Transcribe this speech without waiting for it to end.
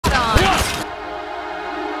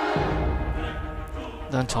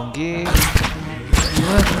넌 전기.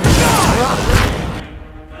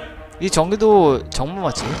 이 전기도 정문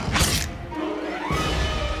맞지?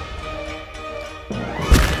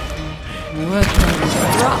 뭐야?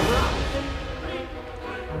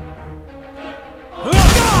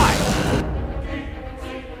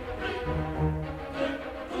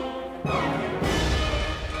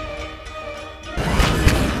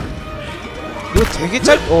 이거 되게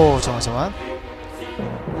잠깐만.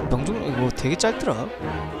 명중 이거 되게 짧더라.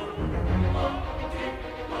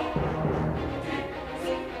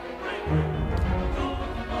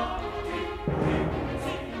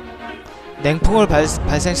 냉풍을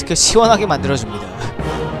발생시켜 시원하게 만들어줍니다.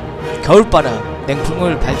 겨울바람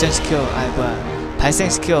냉풍을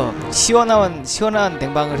발생시켜 시원한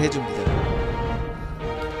냉방을 해줍니다.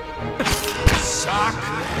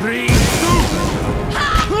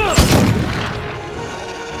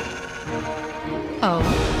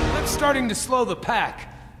 I'm starting to slow the pack.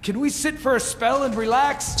 Can we sit for a spell and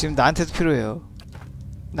relax? 지금 나한테도 필요해요.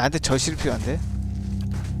 나한테 저실 필요한데.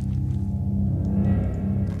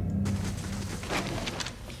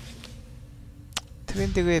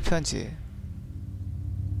 트렌드의 편지.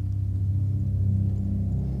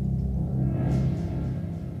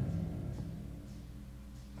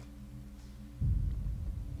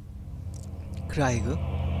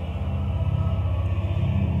 그라이그?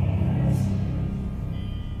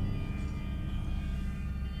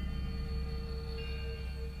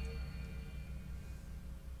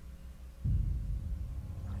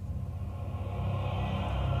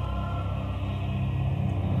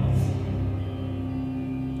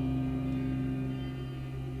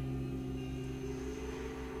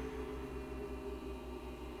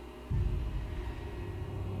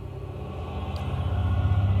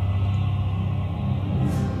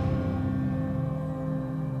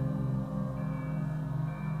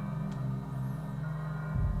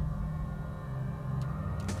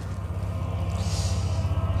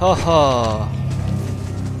 허허,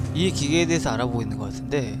 이 기계에 대해서 알아보고 있는 것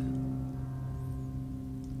같은데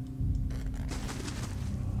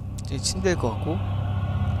이제 침대일 것 같고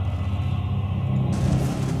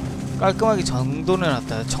깔끔하게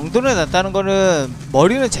정돈해놨다. 정돈해놨다는 거는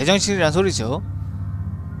머리는 제정신이란 소리죠.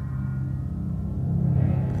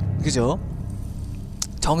 그죠?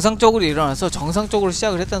 정상적으로 일어나서 정상적으로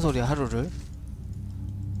시작을 했단 소리야, 하루를.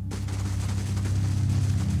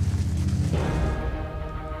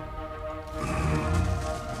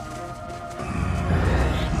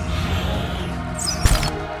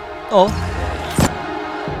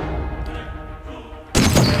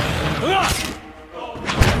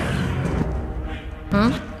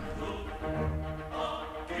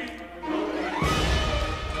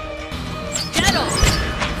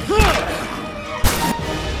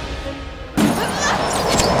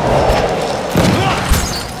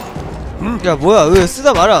 응? 야 뭐야, 왜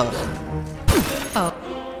쓰다 말아.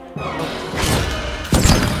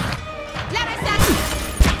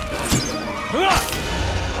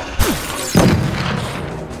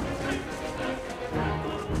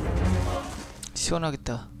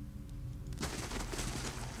 시원하겠다.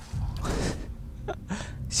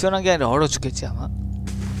 시원한 게 아니라 얼어 죽겠지 아마.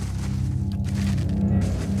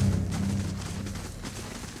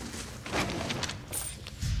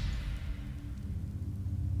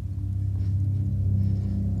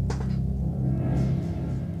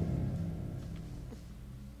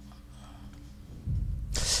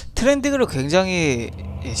 트렌딩으로 굉장히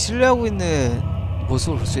신뢰하고 있는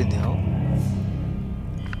모습을 볼 수 있네요.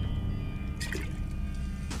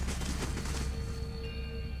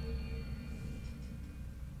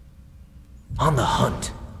 On the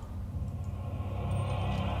hunt.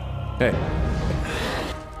 Hey.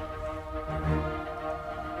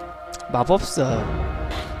 마법사.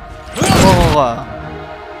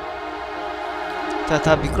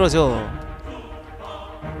 다 미끄러져.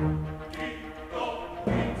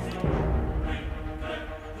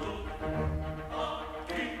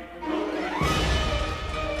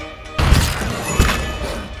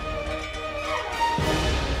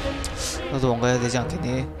 너도 뭔가 해야 되지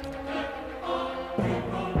않겠니?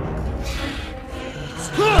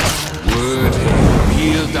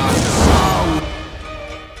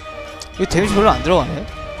 이거 데미지 별로 안 들어가네.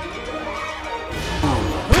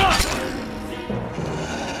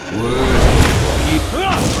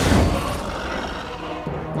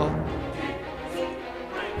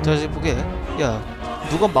 자 이제 보게. 야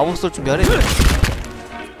누가 마법 쏠 준비하래?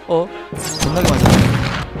 존나게 맞아.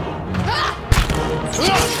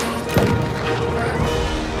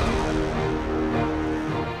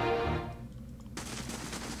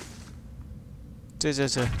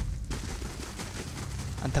 저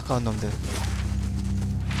안타까운 놈들.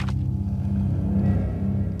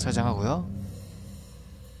 저장하고요.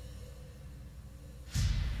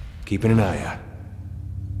 Keeping an eye out.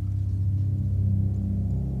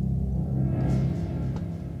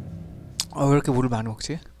 왜 이렇게 물을 많이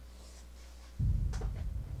먹지?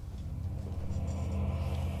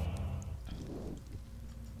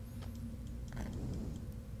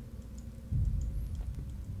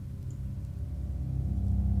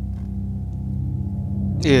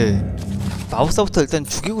 예, 마법사부터 일단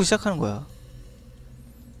죽이고 시작하는 거야.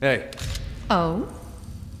 Hey, Oh?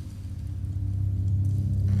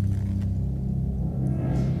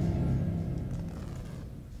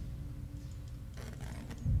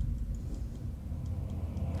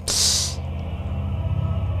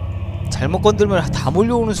 잘못 건들면 다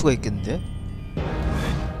몰려오는 수가 있겠는데?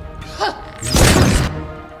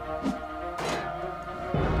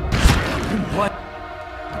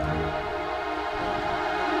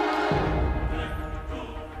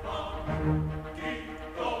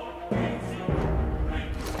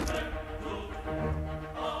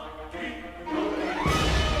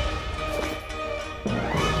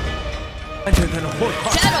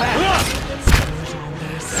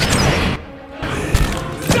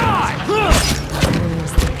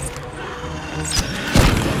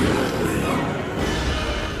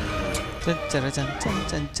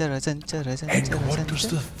 and what does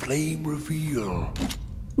the flame reveal?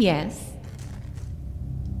 Yes.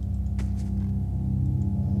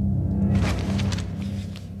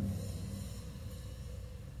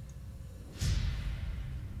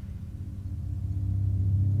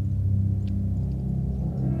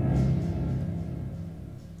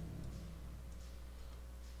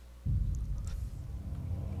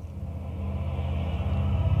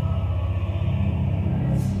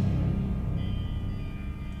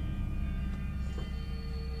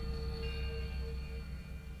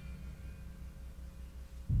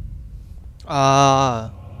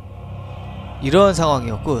 아, 이런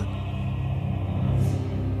상황이었군.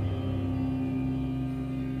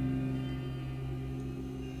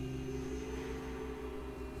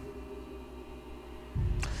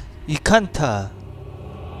 이칸타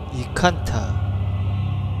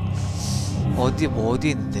어디 어디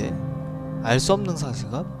있는데? 알 수 없는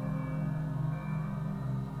상실감?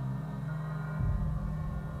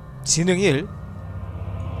 지능 1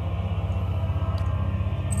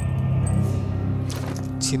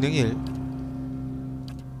 지능 1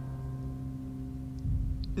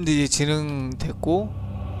 근데 이제 지능 됐고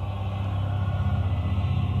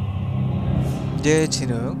이제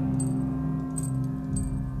지능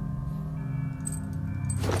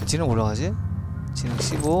올라가지? 지능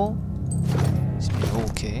 15 16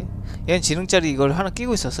 오케이. 얘는 지능짜리 이걸 하나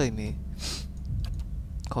끼고 있었어 이미.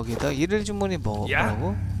 거기다 일일 주문이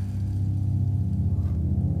뭐라고?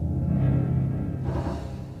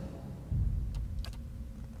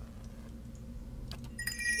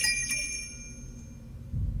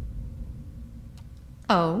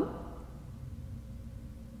 Oh?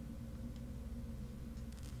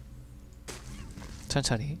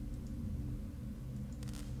 천천히.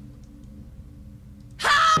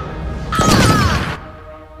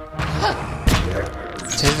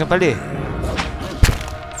 재생 좀 빨리.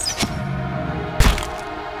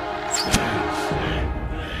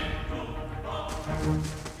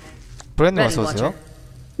 브랜드 어서 오세요.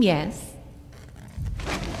 Yes.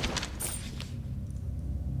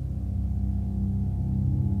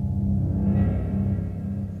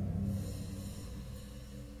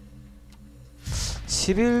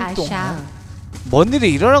 I 10일 동안 shall. 뭔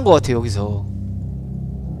일이 일어난 것 같아 여기서.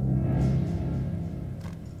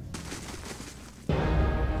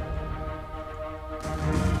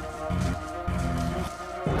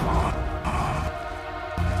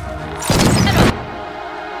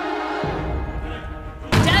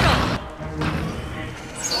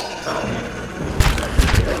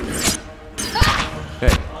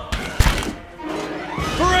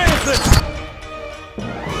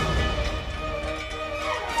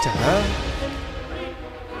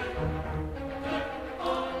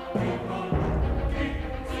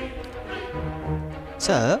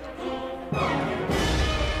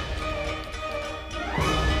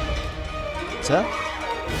 자,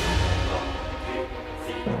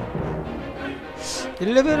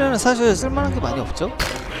 1레벨에는 사실 쓸만한 게 많이 없죠?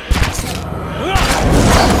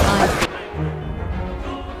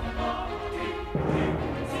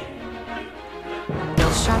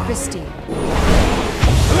 Sharpest steel.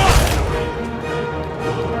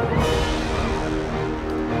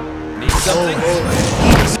 Need something?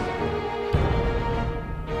 Yes.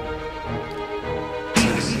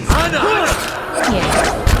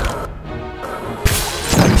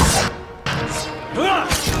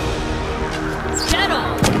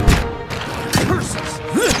 Shadow.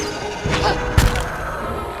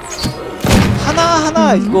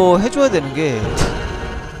 얘가 이거 해줘야 되는 게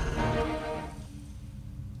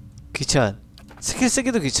귀찮. 스킬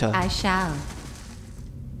쓰기도 귀찮. I shall.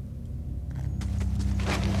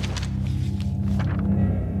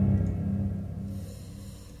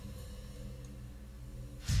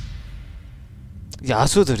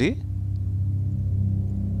 야수들이?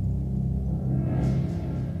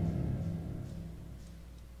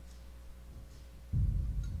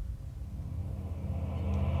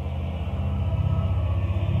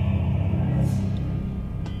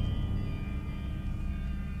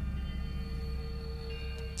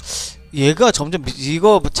 얘가 점점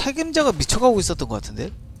이거 책임자가 미쳐가고 있었던 것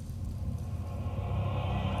같은데?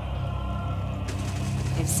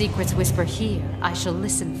 If secrets whisper here, I shall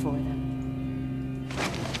listen for them.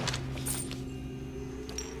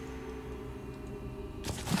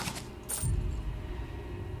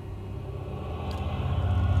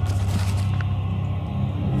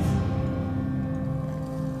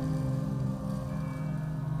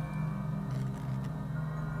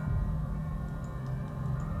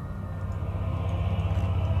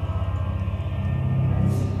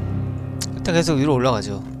 일단 계속 위로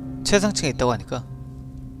올라가죠. 최상층에 있다고 하니까.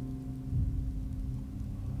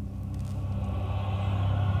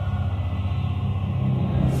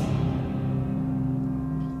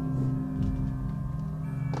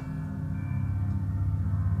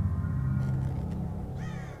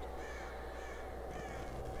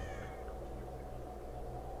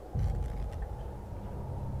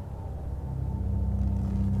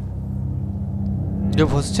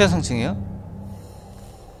 여기 벌써 최상층이야?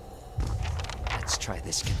 Let's try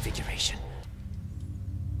this configuration.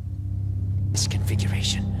 This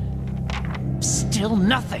configuration. Still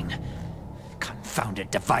nothing.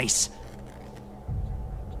 Confounded device.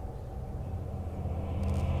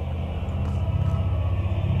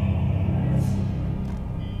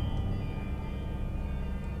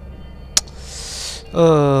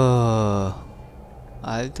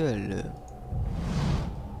 알드엘르.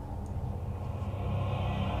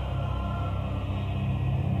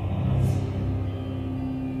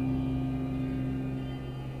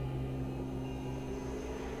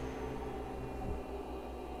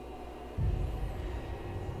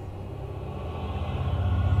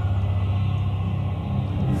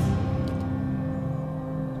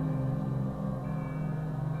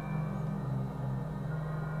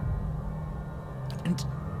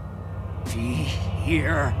 Be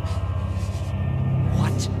here.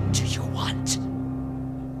 What do you want?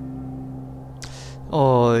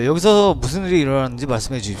 여기서 무슨 일이 일어났는지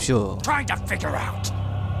말씀해 주십시오. Trying to figure out.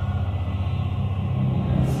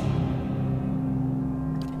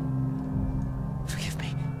 Forgive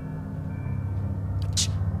me.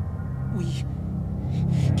 We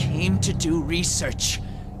came to do research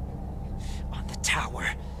on the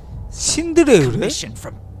tower. 신들의 의뢰? Mission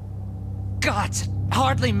from gods.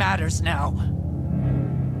 Hardly matters now.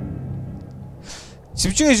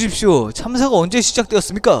 집중해 주십시오. 참사가 언제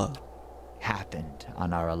시작되었습니까? Happened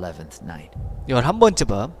on our 11th night. 11번째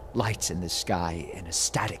밤. Lights in the sky and a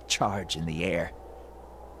static charge in the air.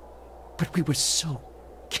 But we were so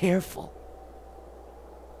careful.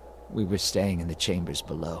 We were staying in the chambers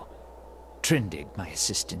below. Trindig, my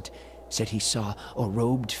assistant, said he saw a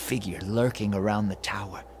robed figure lurking around the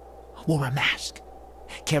tower. Wore a mask.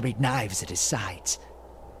 Carried knives at his sides.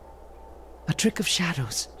 A trick of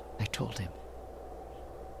shadows, I told him.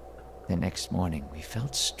 The next morning we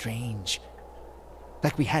felt strange.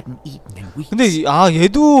 Like we hadn't eaten in weeks. 근데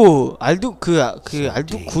얘도 알도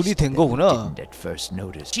알도 굴이 된 거구나. Didn't at first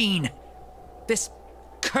notice. Gene, this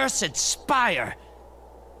cursed spire,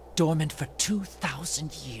 dormant for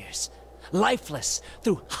 2,000 years. Lifeless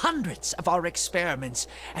through hundreds of our experiments,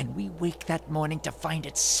 and we wake that morning to find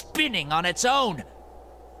it spinning on its own.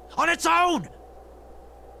 On its own!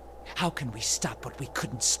 How can we stop what we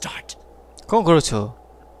couldn't start? 그건 그렇죠.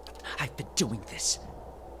 I've been doing this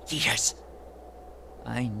years.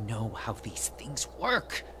 I know how these things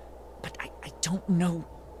work, but I don't know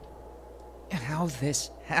how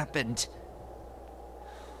this happened.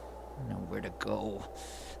 Nowhere to go.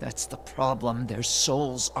 That's the problem. Their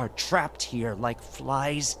souls are trapped here like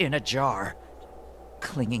flies in a jar,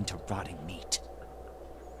 clinging to rotting meat.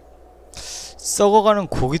 썩어가는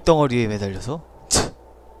고기 덩어리에 매달려서?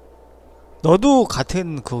 너도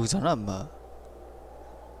같은 그거잖아, 엄마.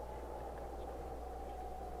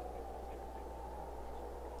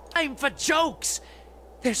 Time for jokes!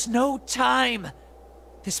 There's no time!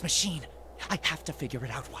 This machine, I have to figure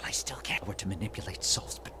it out while I still can. Or to manipulate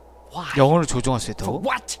souls, but why? 영혼을 조종할 수 For 있다고?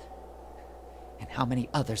 what? And how many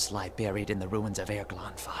others lie buried in the ruins of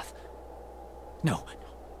Erglonfath? No.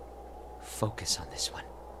 Focus on this one.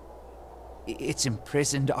 It's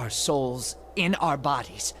imprisoned our souls in our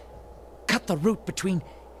bodies. Cut the root between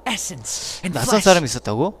essence and 낯선 flesh. 사람이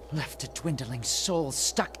있었다고? Left a dwindling soul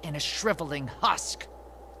stuck in a shriveling husk.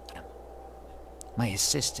 My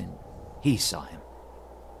assistant, he saw him.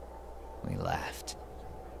 We laughed.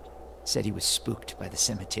 Said he was spooked by the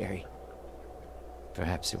cemetery.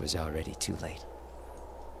 Perhaps it was already too late.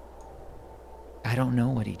 I don't know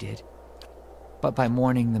what he did. But by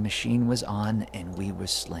morning the machine was on and we were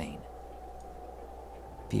slain.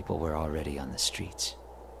 People were already on the streets.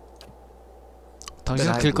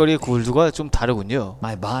 당신 길거리의 굴두가 좀 다르군요.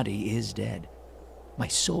 My body is dead. My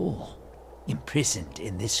soul, imprisoned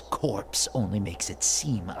in this corpse, only makes it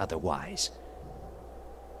seem otherwise.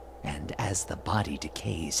 And as the body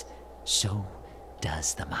decays, so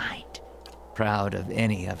does the mind. Proud of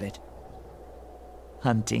any of it.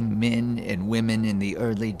 Hunting men and women in the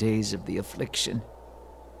early days of the affliction.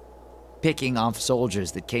 Picking off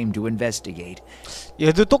soldiers that came to investigate.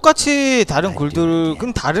 얘도 똑같이 다른 굴들,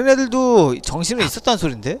 그럼 다른 애들도 정신은 있었다는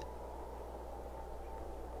소린데?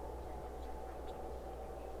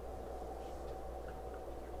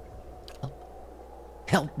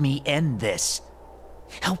 Help me end this.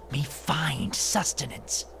 Help me find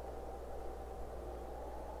sustenance.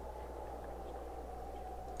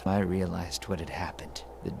 I realized what had happened.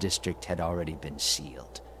 The district had already been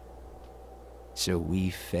sealed. So we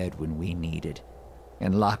fed when we needed,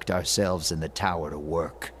 and locked ourselves in the tower to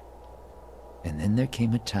work. And then there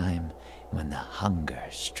came a time when the hunger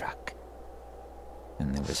struck.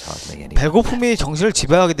 And there was hardly any. 배고픔이 정신을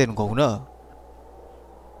지배하게 되는 거구나.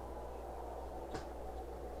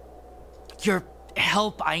 Your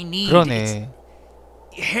help I need. 그러네.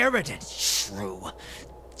 Harridan shrew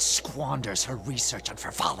squanders her research on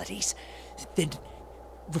frivolities, then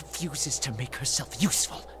refuses to make herself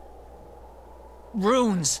useful.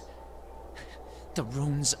 Runes. The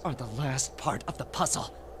runes are the last part of the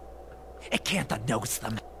puzzle. Acantha knows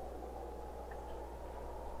them.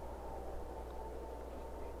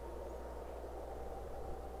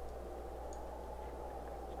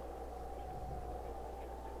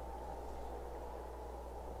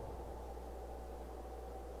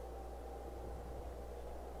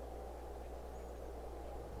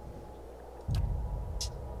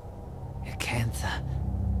 Acantha.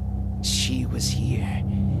 She was here,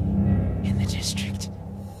 in the district.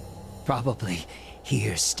 Probably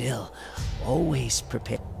here still, always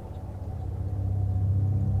prepared.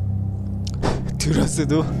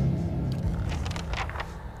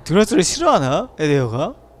 드라스를 싫어하나?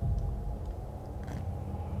 에데어가?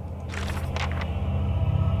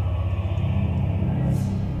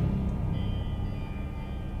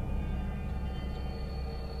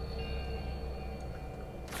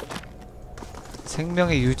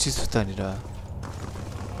 생명의 유지 수단이라.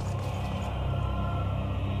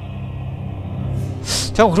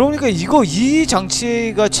 자, 그러니까 이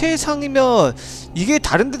장치가 최상이면 이게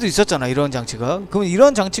다른 데도 있었잖아, 이런 장치가. 그럼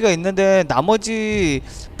이런 장치가 있는데 나머지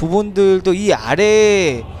부분들도 이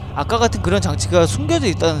아래에 아까 같은 그런 장치가 숨겨져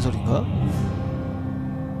있다는 소린가?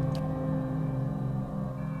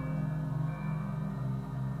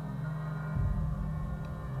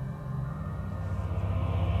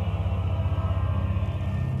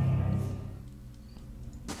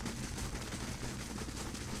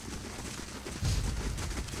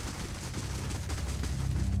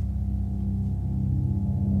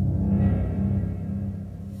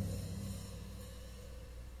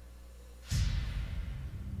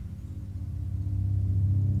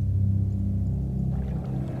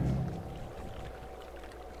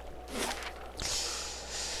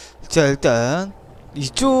 자, 일단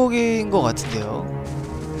이쪽인 것 같은데요.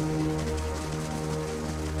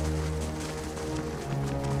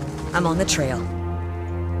 I'm on the trail.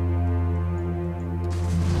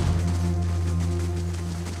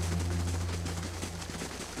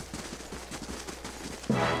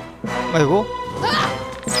 아이고.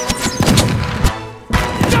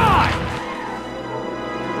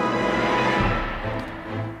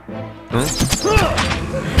 응?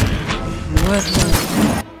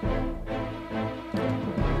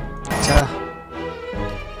 자.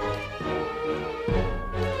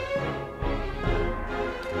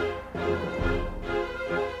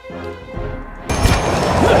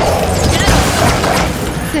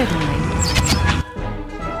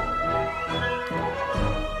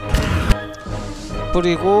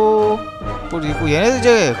 뿌리고 얘네들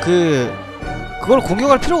이제 그걸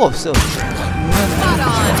공격할 필요가 없어.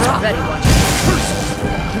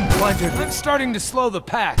 I'm starting to slow the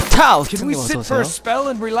pack. 타우 Can we 팀님 sit 어서 for a 오세요. spell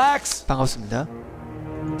and relax? 반갑습니다.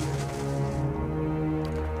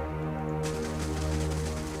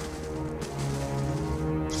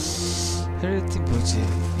 헤리티지 뭐지?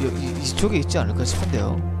 이쪽에 있지 않을까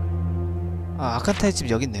싶은데요. 아, 아칸타의 집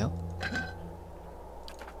여기 있네요.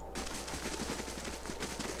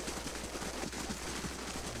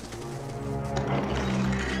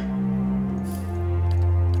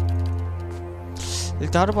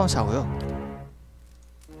 일단 하룻밤 자고요.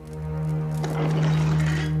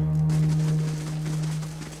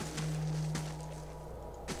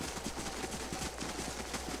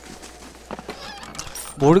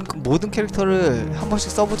 모든 캐릭터를 한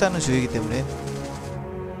번씩 써보자는 주의이기 때문에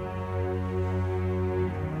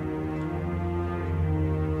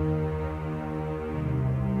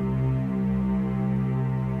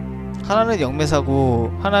하나는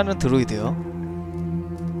영매사고 하나는 드로이드요.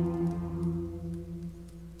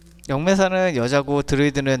 영매사는 여자고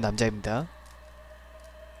드로이드는 남자입니다.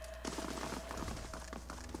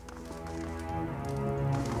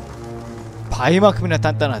 바위만큼이나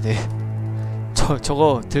단단하대.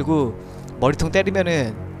 저거 들고 머리통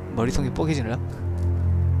때리면은 머리통이 뽀개지나?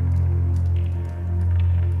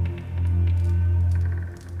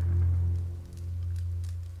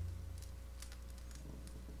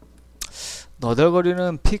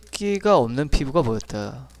 너덜거리는 핏기가 없는 피부가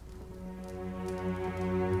보였다.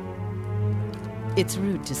 It's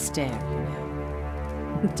rude to stare, you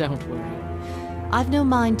know. Don't worry. I've no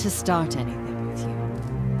mind to start anything with you.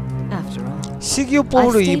 After all,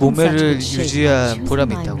 식이요법으로 이 몸매를 유지한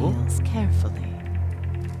보람이 있다고?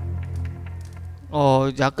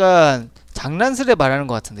 약간 장난스레 말하는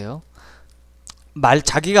것 같은데요.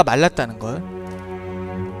 자기가 말랐다는 걸.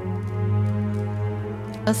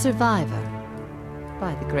 A survivor,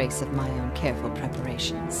 by the grace of my own careful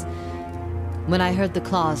preparations. When I heard the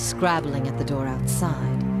claws scrabbling at the door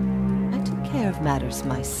outside, I took care of matters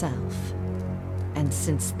myself. And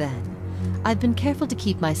since then, I've been careful to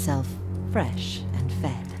keep myself fresh and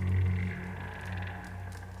fed.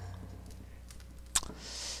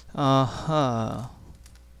 아하.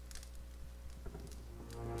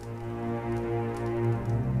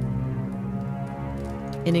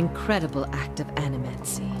 An incredible act of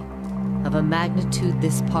animancy, of a magnitude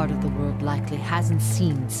this part of the world likely hasn't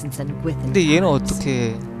seen since Nguithan 근데 얘는 times.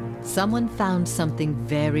 어떻게? Someone found something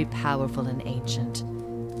very powerful and ancient,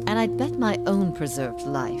 and I'd bet my own preserved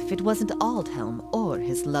life it wasn't Aldhelm or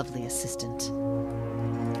his lovely assistant.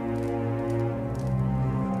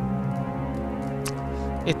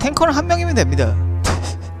 예, 탱커는 한 명이면 됩니다.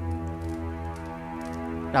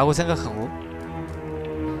 라고 생각하고.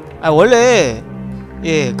 원래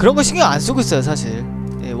그런 거 신경 안 쓰고 있어요, 사실.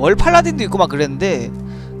 월 팔라딘도 있고 막 그랬는데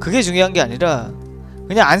그게 중요한 게 아니라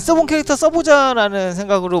그냥 안 써본 캐릭터 써보자라는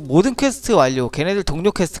생각으로 모든 퀘스트 완료, 걔네들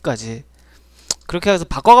동료 퀘스트까지 그렇게 해서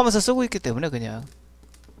바꿔가면서 쓰고 있기 때문에 그냥.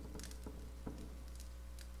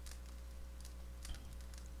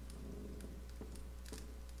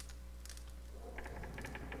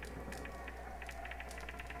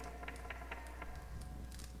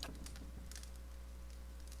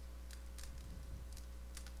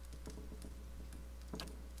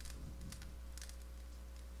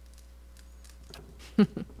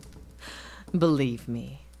 Believe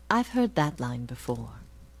me, I've heard that line before.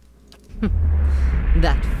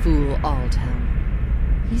 That fool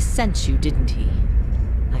Aldhelm. He sent you, didn't he?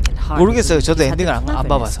 I can hardly 모르겠어요. believe 저도 he's had the 엔딩을 안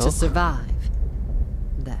cleverness 봐봐서. to survive.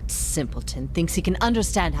 That simpleton thinks he can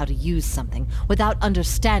understand how to use something without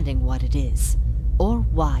understanding what it is, or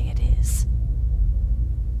why it is.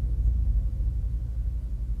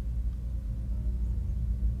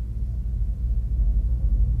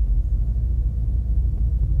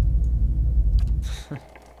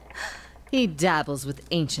 He dabbles with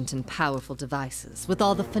ancient and powerful devices, with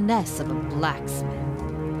all the finesse of a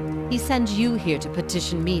blacksmith. He sends you here to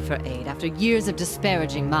petition me for aid after years of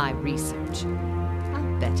disparaging my research.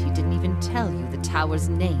 I'll bet he didn't even tell you the tower's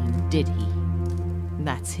name, did he?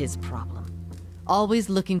 That's his problem. Always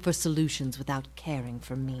looking for solutions without caring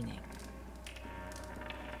for meaning.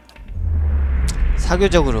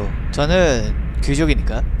 사교적으로 저는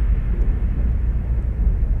귀족이니까.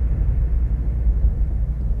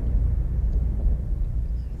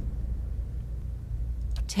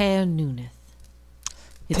 Ter Nuneth.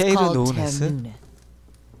 It's Ter called Ter Nuneth.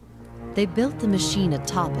 Nuneth. They built the machine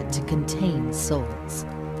atop it to contain souls.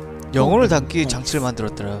 영혼을 담기 장치를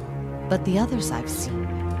만들었더라. But the others I've seen,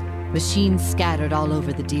 machines scattered all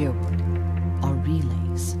over the Deerwood, are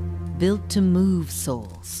relays built to move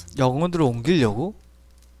souls. 영혼들을 옮기려고?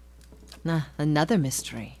 Another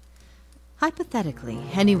mystery. Hypothetically,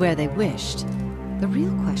 anywhere they wished. The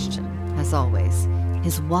real question, as always,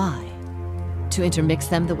 is why? To intermix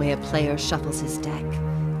them the way a player shuffles his deck,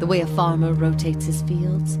 the way a farmer rotates his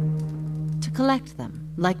fields? To collect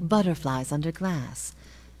them, like butterflies under glass?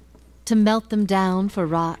 To melt them down for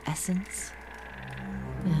raw essence?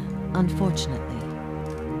 Unfortunately,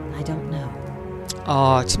 I don't know.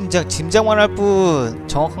 아, 짐작만 할 뿐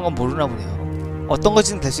정확한 건 모르나 보네요. 어떤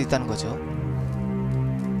것이든 될 수 있다는 거죠.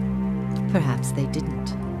 Perhaps they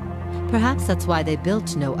didn't. Perhaps that's why they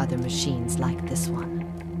built no other machines like this one.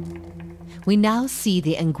 We now see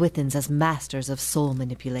the Engwithans as masters of soul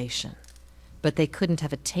manipulation, but they couldn't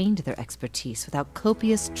have attained their expertise without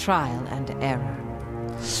copious trial and error.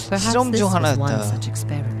 Perhaps 실험 this 중 was one 하나였다. such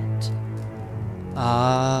experiment.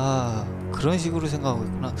 아, 그런 식으로 생각하고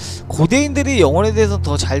있구나. 고대인들이 영혼에 대해서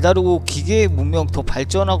더 잘 다루고 기계 문명 더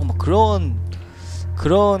발전하고 막 그런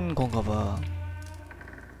건가 봐.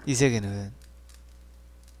 이 세계는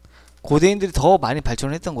고대인들이 더 많이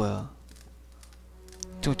발전했던 거야.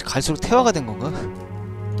 좀 갈수록 태화가 된 건가?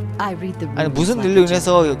 I read the 아니 runes 무슨 like 일로 a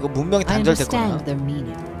인해서 gem. 그 문명이 I 단절됐거나. understand their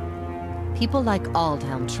meaning. People like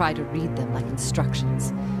Aldhelm try to read them like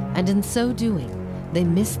instructions, and in so doing, they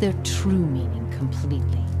miss their true meaning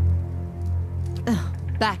completely.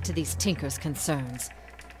 Back to these tinkers' concerns.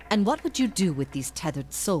 And what would you do with these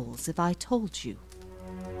tethered souls if I told you?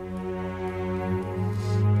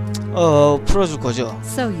 풀어줄 거죠.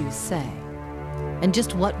 So you say. And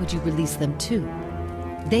just what would you release them to?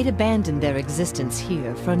 They'd abandon their existence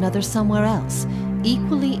here for another somewhere else,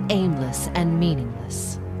 equally aimless and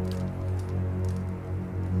meaningless.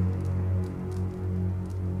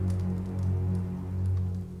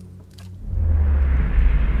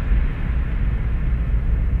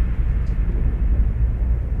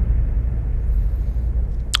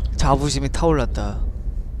 자부심이 타올랐다.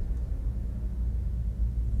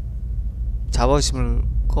 자부심을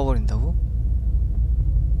꺼버린다고?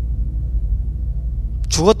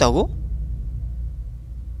 죽었다고?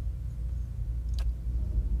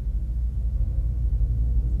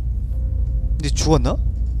 근데 죽었나?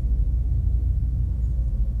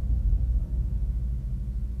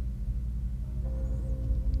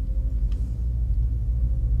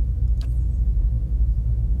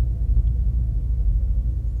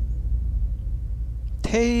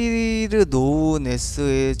 테이르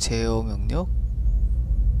노우네스의 제어 명령?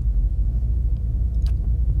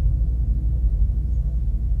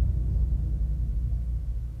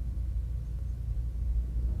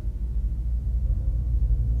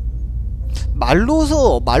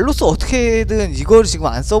 말로서 어떻게든 이걸 지금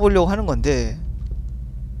안 써보려고 하는 건데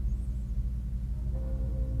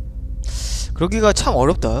그러기가 참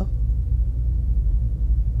어렵다.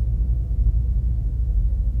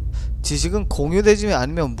 지식은 공유되지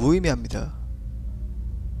않으면 무의미합니다.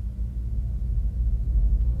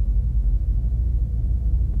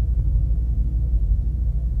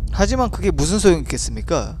 하지만 그게 무슨 소용이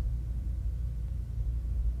있겠습니까?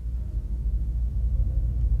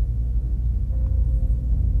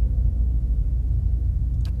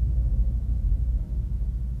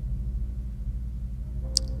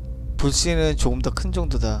 불씨는 조금 더 큰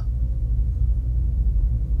정도다.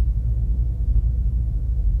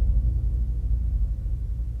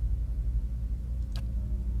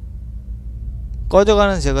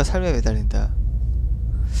 꺼져가는 제가 삶에 매달린다.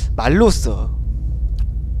 말로써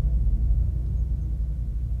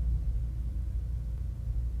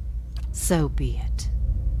So be it.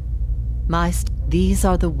 These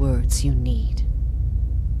are the words you need.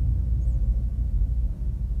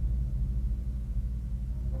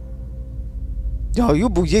 야 이거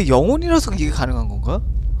뭐 얘 영혼이라서 이게 가능한 건가?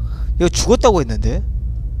 얘가 죽었다고 했는데?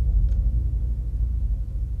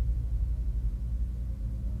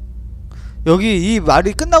 여기 이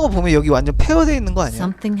말이 끝나고 보면 여기 완전 폐허되어 있는 거 아니야?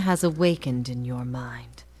 Something has awakened in your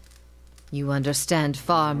mind. You understand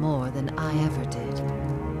far more than I ever did.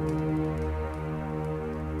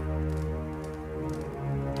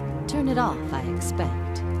 Turn it off, I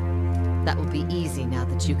expect. That will be easy now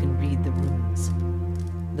that you can read the runes.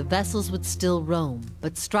 The vessels would still roam,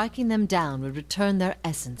 but striking them down would return their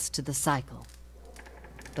essence to the cycle.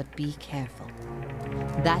 But be careful.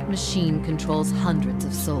 That machine controls hundreds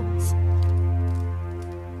of souls.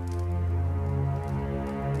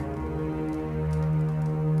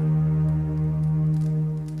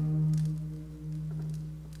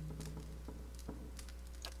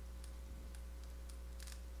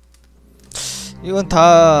 이건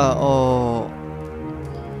다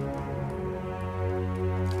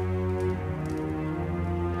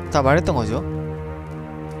다 말했던 거죠.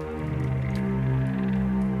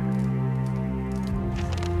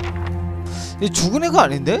 얘 죽은 애가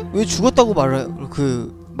아닌데? 왜 죽었다고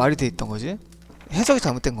말이 돼 있던 거지? 해석이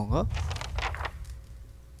잘못된 건가?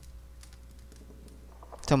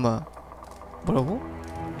 잠깐만. 뭐라고?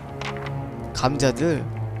 감자들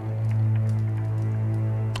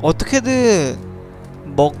어떻게든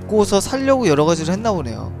먹고서 살려고 여러 가지를 했나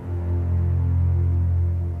보네요.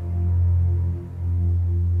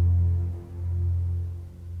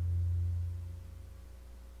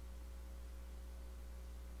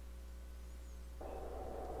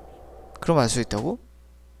 그럼 알 수 있다고?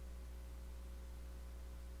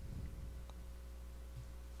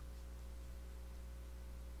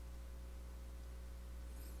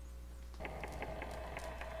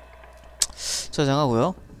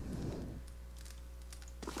 저장하고요.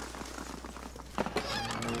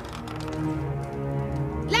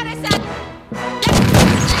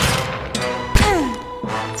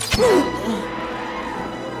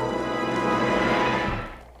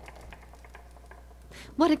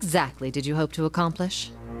 What exactly did you hope to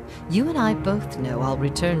accomplish? You and I both know I'll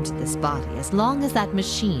return to this body as long as that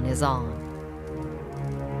machine is on.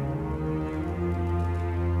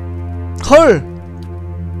 헐!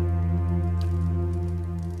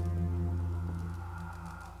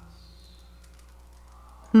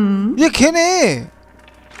 얘 걔네!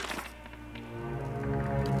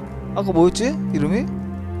 아까 뭐였지? 이름이?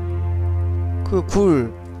 그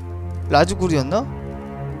굴 라즈굴이었나?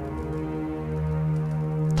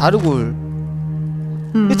 다르굴.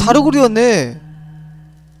 얘 다르굴이었네.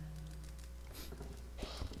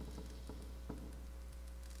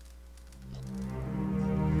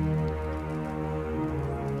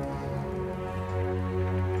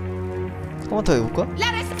 한번 더 해볼까?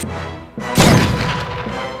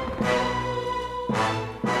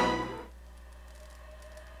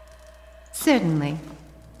 Certainly.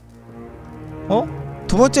 어?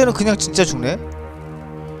 두 번째는 그냥 진짜 죽네?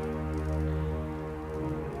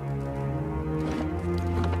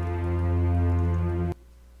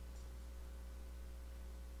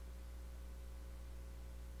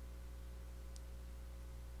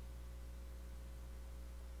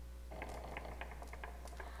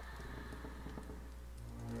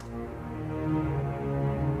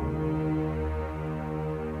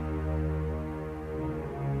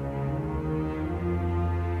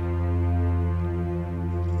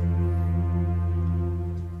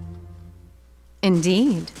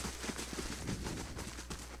 Indeed.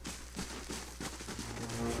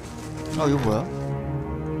 아 이거 뭐야?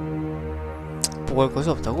 보고 할 것이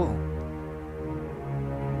없다고?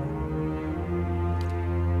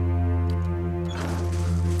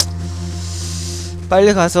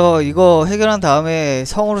 빨리 가서 이거 해결한 다음에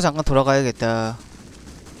성으로 잠깐 돌아가야겠다.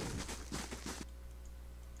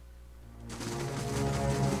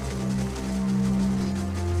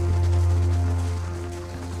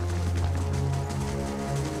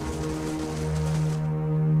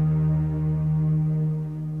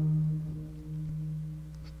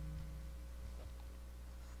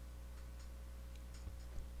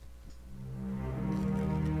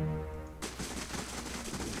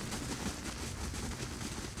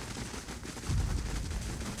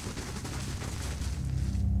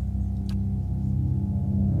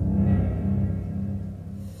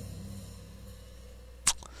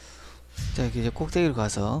 자, 이제 꼭대기로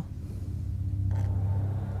가서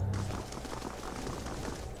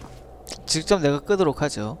직접 내가 끄도록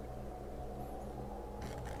하죠.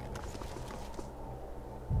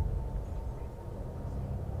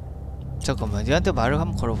 잠깐만, 얘한테 말을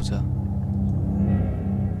한번 걸어보자.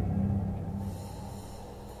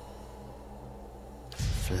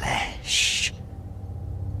 Flesh.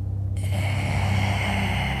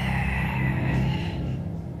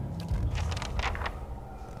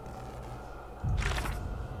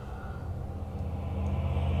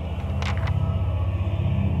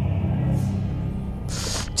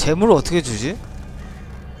 재물을 어떻게 주지?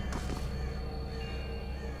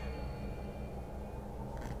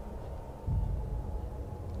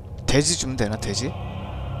 돼지 주면 되나, 돼지?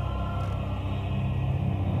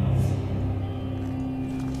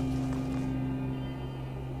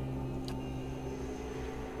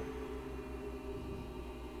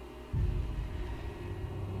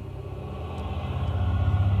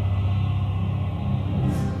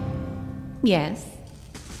 Yes.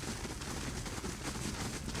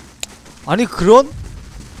 아니 그런?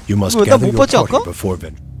 You must 왜 나 gather 못 your 봤지 party 아까? before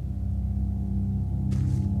then.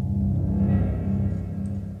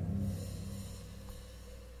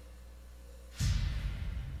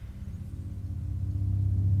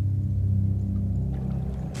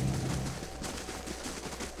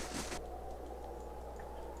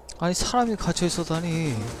 아니 사람이 갇혀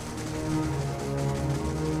있어다니.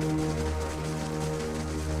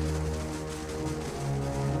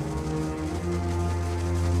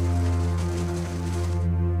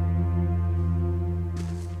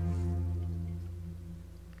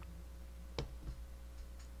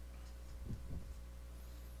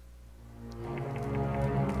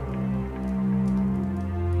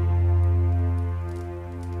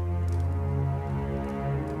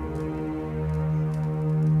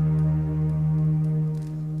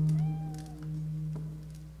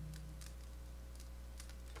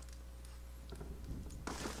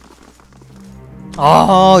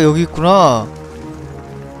 아, 여기 있구나.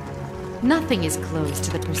 Nothing is closed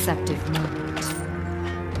to the perceptive mind.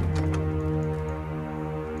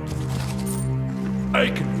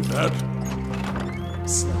 I can do that.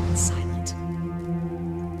 Slow and silent.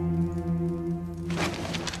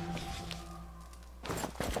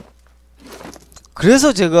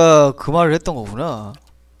 그래서 제가 그 말을 했던 거구나.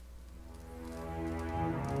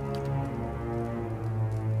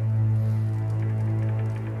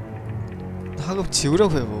 학업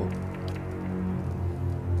지우라고 해 뭐.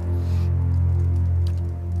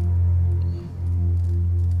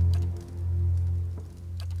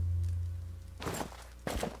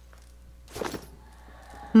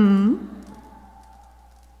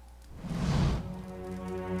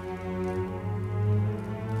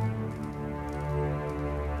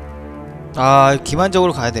 아,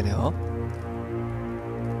 기만적으로 가야 되네요.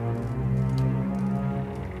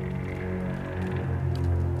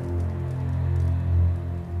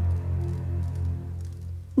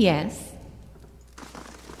 Yes.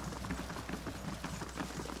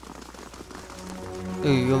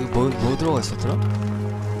 여기 뭐 들어가 있었더라?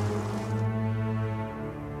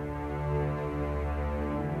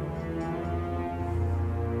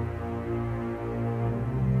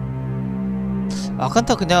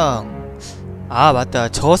 아칸타 그냥 아 맞다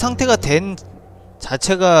저 상태가 된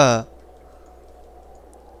자체가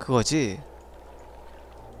그거지.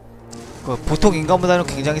 그 보통 인간보다는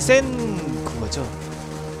굉장히 센 그거죠.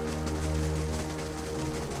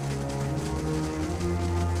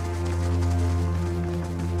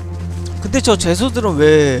 근데 저 죄수들은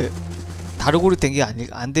왜 다르고리 된 게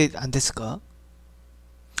안 됐을까?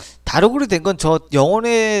 다르고리 된 건 저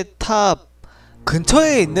영혼의 탑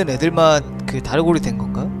근처에 있는 애들만 그 다르고리 된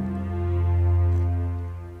건가?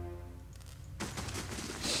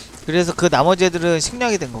 그래서 그 나머지 애들은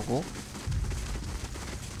식량이 된 거고.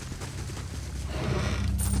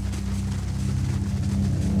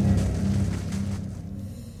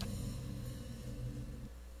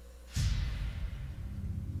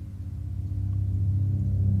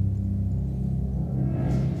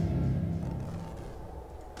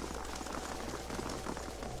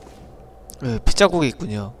 네, 핏자국이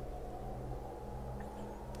있군요.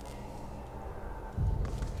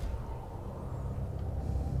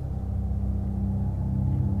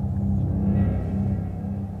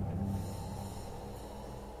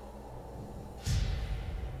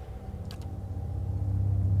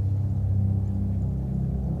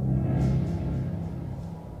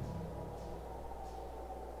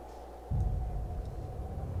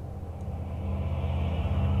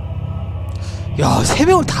 야,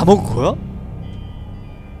 3명을 다 먹은 거야?